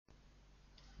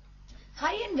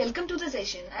Hi and welcome to the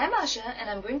session. I am Asha and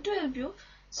I am going to help you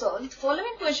solve the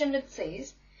following question which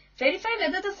says, verify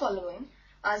whether the following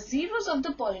are zeros of the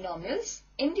polynomials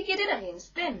indicated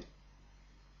against them.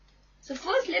 So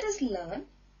first let us learn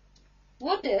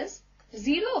what is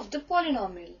zero of the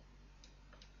polynomial.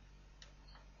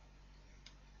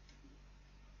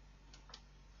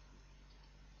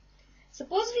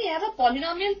 Suppose we have a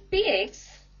polynomial px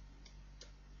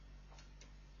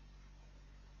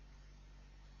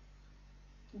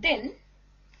then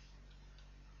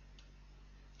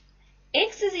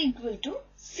x is equal to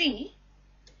c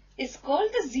is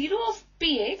called the zero of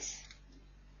px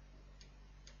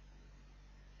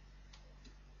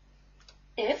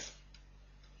if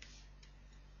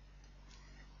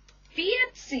p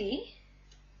at c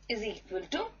is equal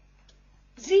to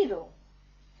 0.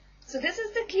 So this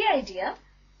is the key idea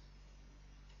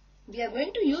we are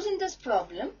going to use in this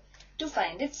problem to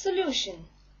find its solution.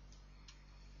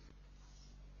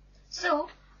 So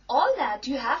all that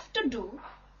you have to do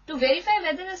to verify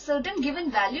whether a certain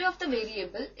given value of the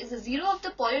variable is a zero of the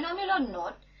polynomial or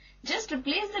not, just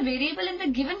replace the variable in the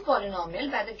given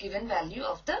polynomial by the given value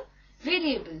of the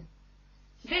variable.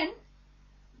 Then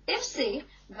if say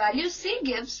value c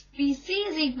gives pc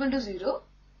is equal to 0,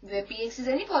 where px is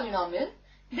any polynomial,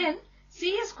 then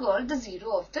c is called the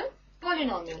zero of the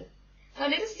polynomial. Now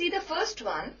let us see the first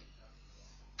one,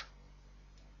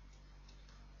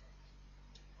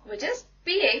 which is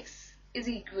px is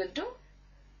equal to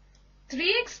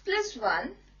 3x plus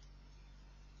 1,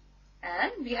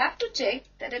 and we have to check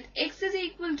that at x is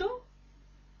equal to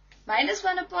minus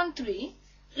 1 upon 3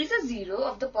 is a zero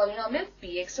of the polynomial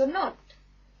px or not.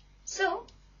 So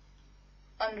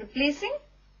on replacing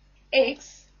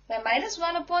x by minus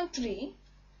 1 upon 3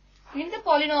 in the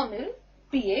polynomial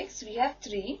px, we have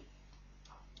 3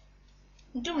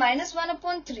 into minus 1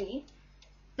 upon 3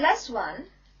 plus 1,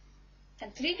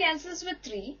 and 3 cancels with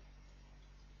 3.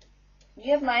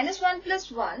 We have minus 1 plus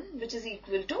 1, which is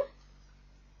equal to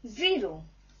 0.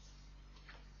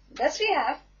 Thus we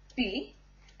have p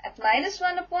at minus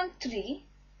 1 upon 3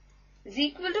 is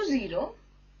equal to 0.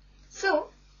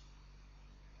 So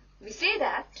we say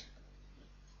that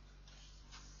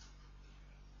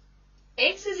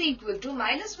x is equal to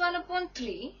minus 1 upon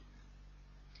 3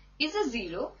 is a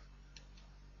zero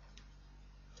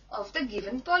of the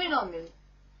given polynomial,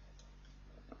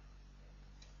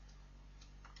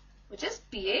 which is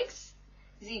px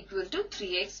is equal to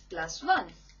 3x plus 1.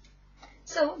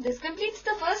 So this completes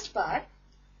the first part.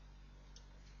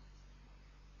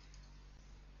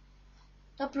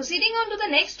 Now proceeding on to the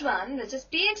next one, which is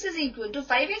px is equal to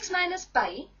 5x minus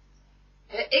pi,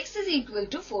 where x is equal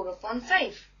to 4 upon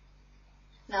 5.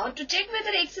 Now to check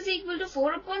whether x is equal to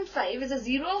 4 upon 5 is a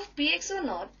zero of px or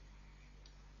not,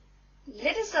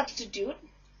 let us substitute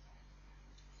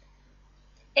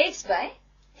x by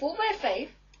 4 by 5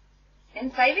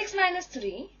 and 5x minus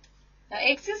 3. Now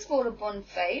x is 4 upon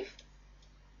 5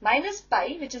 minus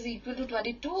pi, which is equal to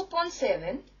 22 upon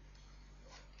 7.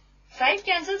 5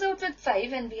 cancels out with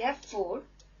 5 and we have 4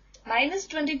 minus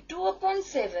 22 upon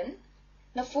 7.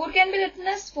 Now 4 can be written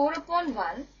as 4 upon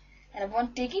 1, and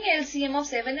upon taking LCM of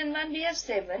 7 and 1 we have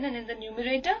 7, and in the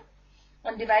numerator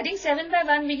on dividing 7 by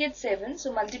 1 we get 7.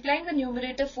 So multiplying the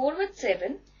numerator 4 with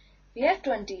 7 we have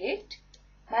 28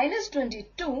 minus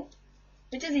 22,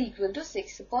 which is equal to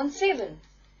 6 upon 7.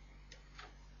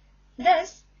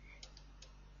 Thus,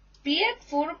 p at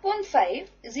 4 upon 5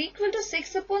 is equal to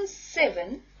 6 upon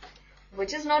 7,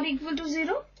 which is not equal to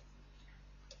 0.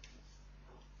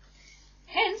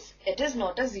 Hence, it is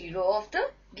not a zero of the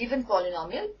given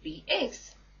polynomial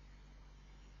px.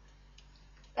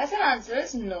 Thus, our answer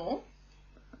is no.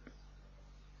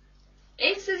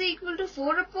 X is equal to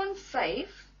 4 upon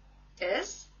 5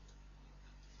 is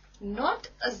not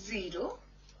a zero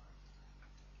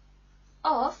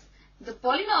of the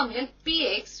polynomial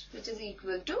px, which is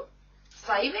equal to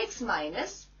 5x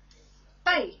minus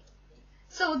pi.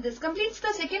 So this completes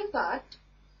the second part.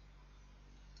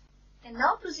 And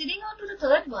now proceeding on to the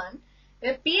third one,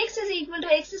 where px is equal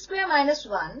to x square minus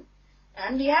 1,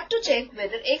 and we have to check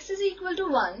whether x is equal to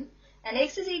 1 and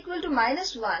x is equal to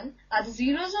minus 1 are the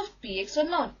zeros of px or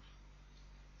not.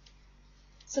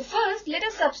 So first let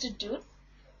us substitute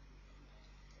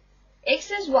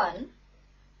x is 1,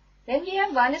 then we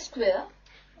have 1 square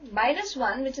minus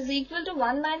 1, which is equal to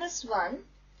 1 minus 1,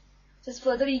 which is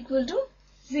further equal to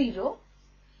 0.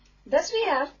 Thus we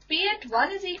have p at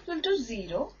 1 is equal to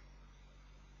 0.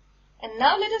 And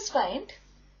now let us find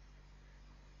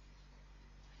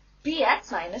p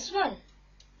at minus 1.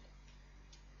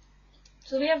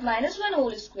 So we have minus 1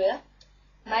 whole square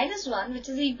minus 1, which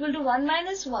is equal to 1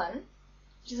 minus 1,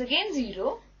 which is again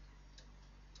 0.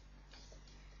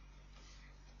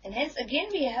 And hence again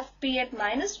we have p at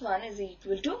minus 1 is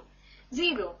equal to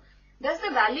 0. Thus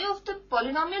the value of the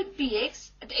polynomial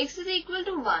px at x is equal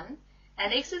to 1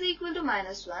 and x is equal to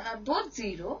minus 1 are both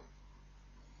 0.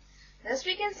 Thus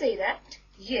we can say that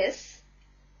yes,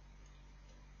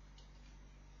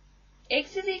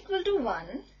 x is equal to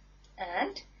 1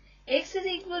 and x is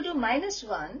equal to minus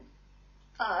 1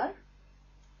 are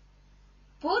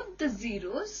both the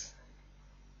zeros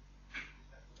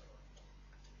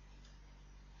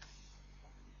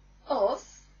of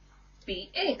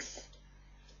px,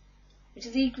 which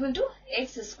is equal to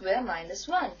x square minus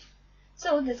 1.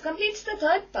 So this completes the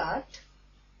third part.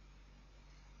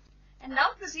 And now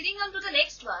proceeding on to the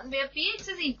next one, where px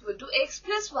is equal to x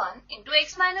plus 1 into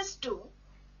x minus 2,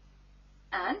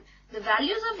 and the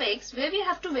values of x where we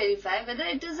have to verify whether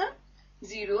it is a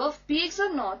 0 of px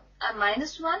or not are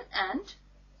minus 1 and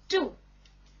 2.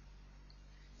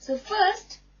 So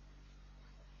first,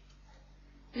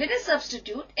 let us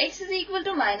substitute x is equal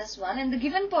to minus 1 in the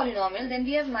given polynomial. Then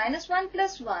we have minus 1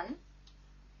 plus 1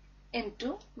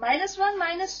 into minus 1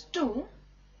 minus 2,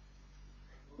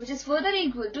 which is further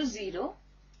equal to 0,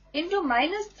 into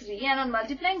minus 3, and on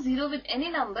multiplying 0 with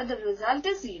any number the result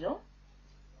is 0.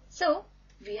 So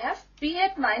we have p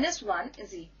at minus 1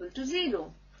 is equal to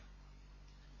 0.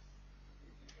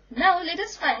 Now let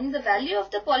us find the value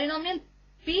of the polynomial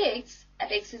px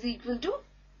at x is equal to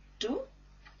 2.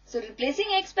 So replacing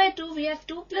x by 2, we have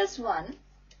 2 plus 1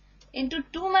 into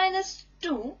 2 minus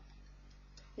 2,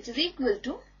 which is equal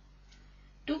to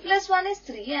 2 plus 1 is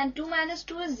 3 and 2 minus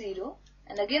 2 is 0.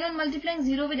 And again on multiplying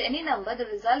 0 with any number, the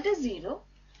result is 0.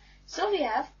 So we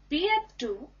have p at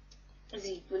 2 is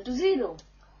equal to 0.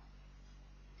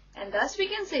 And thus we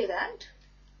can say that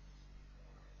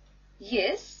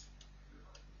yes,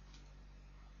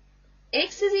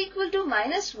 x is equal to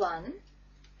minus 1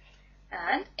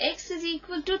 and x is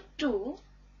equal to 2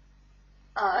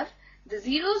 are the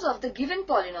zeros of the given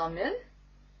polynomial,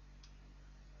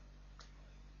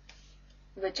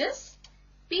 which is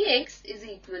px is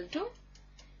equal to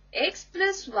x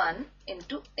plus 1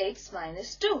 into x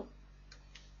minus 2.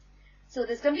 So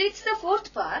this completes the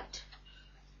fourth part.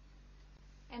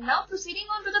 And now proceeding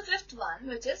on to the fifth one,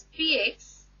 which is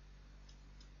px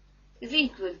is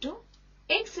equal to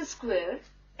x square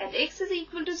and x is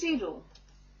equal to 0.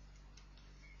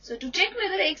 So to check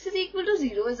whether x is equal to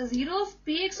 0 is a 0 of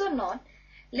px or not,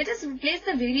 let us replace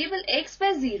the variable x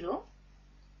by 0.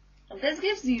 And this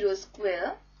gives 0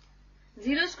 square.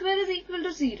 0 square is equal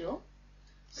to 0.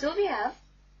 So we have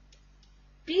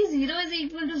p0 is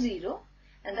equal to 0.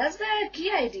 And thus by our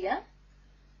key idea,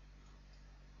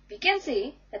 we can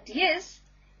say that yes,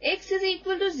 x is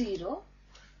equal to 0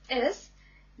 is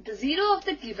the 0 of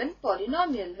the given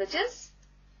polynomial, which is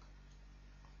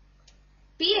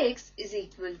px is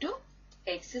equal to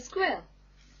x square.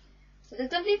 So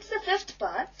this completes the fifth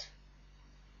part.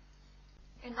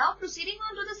 And now proceeding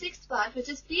on to the sixth part, which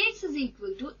is px is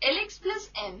equal to lx plus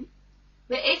m,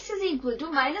 where x is equal to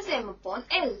minus m upon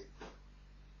l.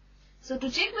 So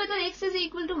to check whether x is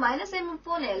equal to minus m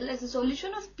upon l as a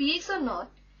solution of px or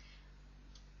not,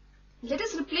 let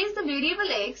us replace the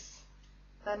variable x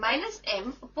by minus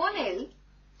m upon l.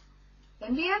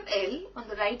 When we have l on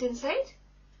the right hand side,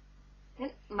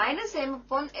 then minus m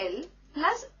upon l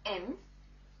plus m.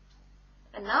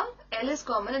 And now l is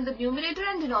common in the numerator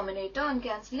and denominator. On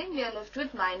cancelling, we are left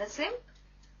with minus m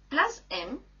plus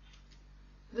m,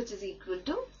 which is equal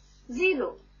to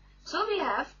 0. So we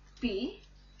have p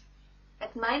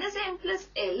at minus m plus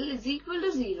l is equal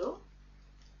to 0.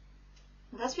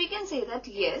 Thus we can say that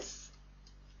yes,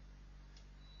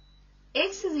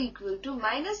 x is equal to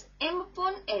minus m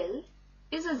upon l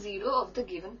is a 0 of the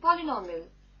given polynomial,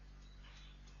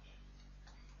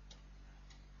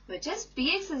 which is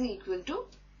px is equal to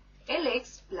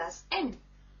lx plus m.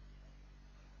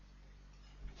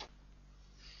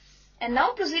 And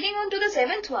now proceeding on to the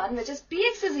seventh one, which is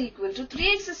px is equal to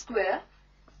 3x square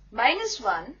minus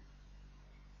 1,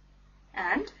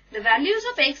 and the values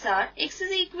of x are x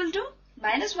is equal to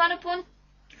minus 1 upon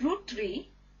root 3,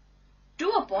 2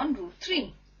 upon root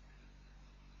 3.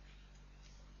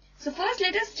 So first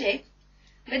let us check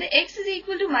whether x is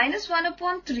equal to minus 1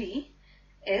 upon 3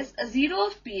 is a 0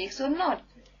 of px or not.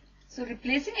 So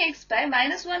replacing x by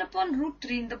minus 1 upon root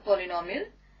 3 in the polynomial,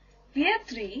 we have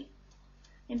 3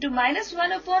 into minus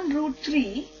 1 upon root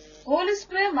 3 whole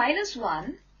square minus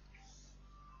 1,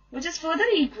 which is further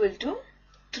equal to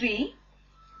 3,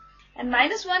 and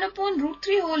minus 1 upon root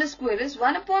 3 whole square is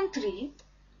 1 upon 3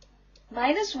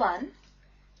 minus 1.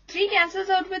 3 cancels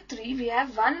out with 3, we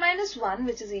have 1 minus 1,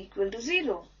 which is equal to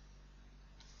 0.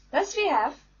 Thus we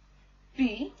have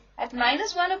p at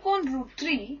minus 1 upon root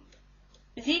 3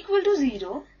 is equal to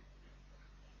 0.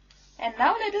 And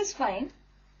now let us find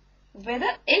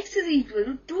whether x is equal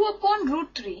to 2 upon root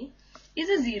 3 is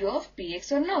a 0 of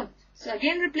px or not. So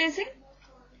again replacing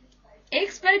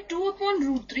x by 2 upon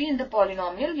root 3 in the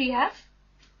polynomial, we have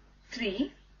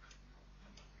 3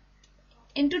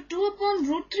 into 2 upon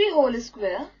root 3 whole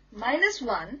square minus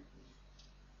 1,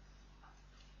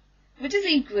 which is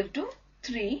equal to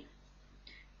 3.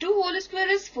 2 whole square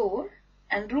is 4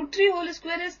 and root 3 whole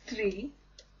square is 3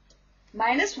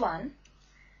 minus 1.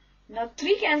 Now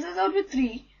 3 cancels out with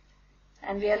 3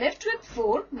 and we are left with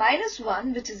 4 minus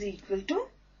 1, which is equal to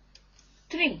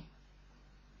 3.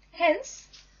 Hence,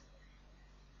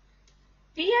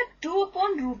 p at 2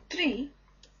 upon root 3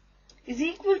 is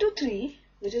equal to 3,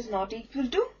 which is not equal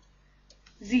to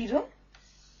 0.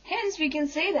 Hence, we can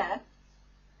say that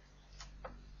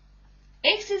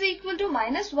x is equal to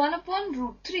minus 1 upon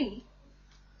root 3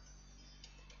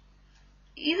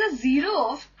 is a 0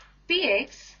 of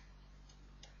px,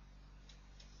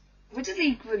 which is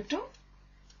equal to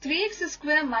 3x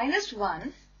square minus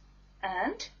 1,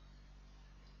 and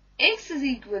x is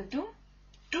equal to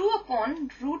 2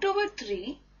 upon root over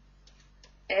 3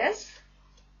 is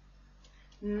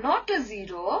not a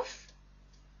 0 of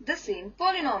the same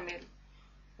polynomial,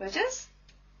 which is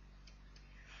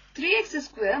 3x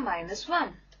square minus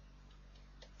 1.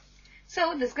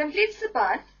 So this completes the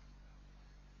part.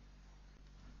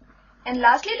 And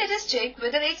lastly, let us check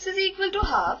whether x is equal to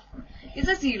half is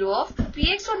a 0 of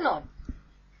px or not.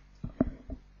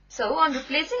 So on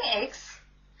replacing x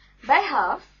by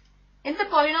half in the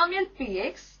polynomial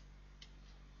px,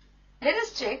 let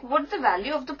us check what the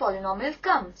value of the polynomial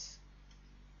comes.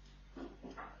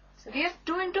 So we have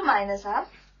 2 into minus half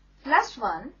plus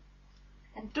 1,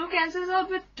 and 2 cancels out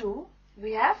with 2.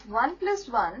 We have 1 plus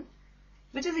 1,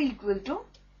 which is equal to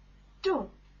 2.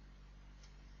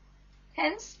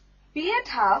 Hence, p at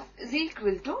half is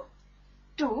equal to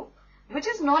 2, which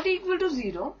is not equal to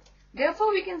 0.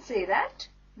 Therefore, we can say that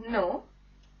no,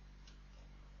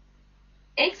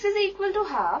 x is equal to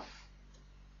half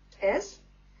is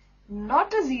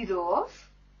not a 0 of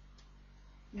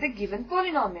the given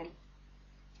polynomial,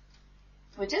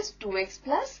 which is 2x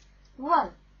plus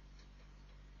 1.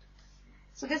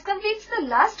 So this completes the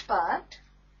last part,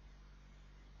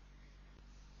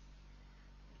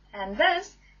 and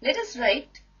thus let us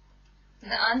write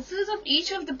the answers of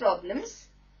each of the problems.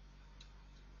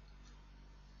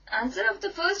 Answer of the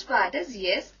first part is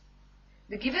yes,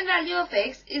 the given value of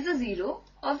x is a 0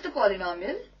 of the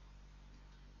polynomial.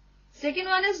 Second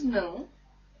one is no.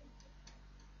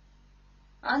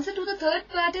 Answer to the third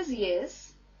part is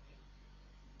yes.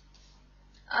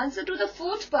 Answer to the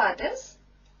fourth part is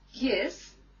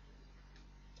yes.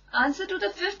 Answer to the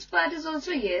fifth part is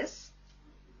also yes.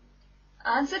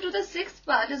 Answer to the sixth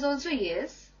part is also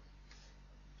yes.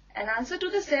 And answer to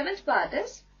the seventh part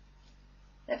is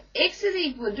that x is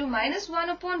equal to minus 1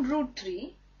 upon root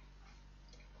 3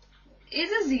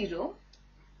 is a 0,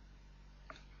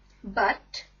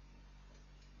 but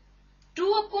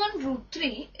 2 upon root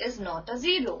 3 is not a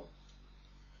 0.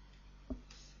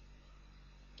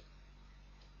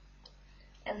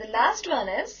 And the last one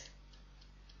is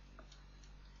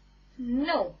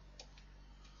no.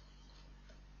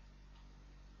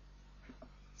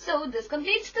 So this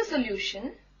completes the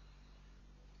solution.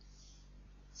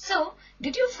 So,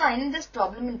 did you find this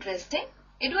problem interesting?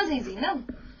 It was easy, no?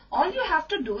 All you have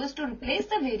to do is to replace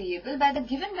the variable by the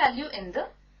given value in the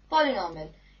polynomial.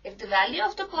 If the value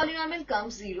of the polynomial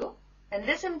comes 0, then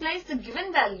this implies the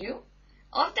given value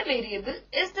of the variable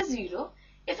is the 0.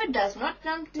 If it does not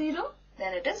come 0,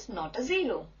 then it is not a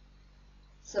 0.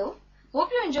 So,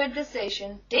 hope you enjoyed this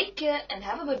session. Take care and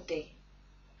have a good day.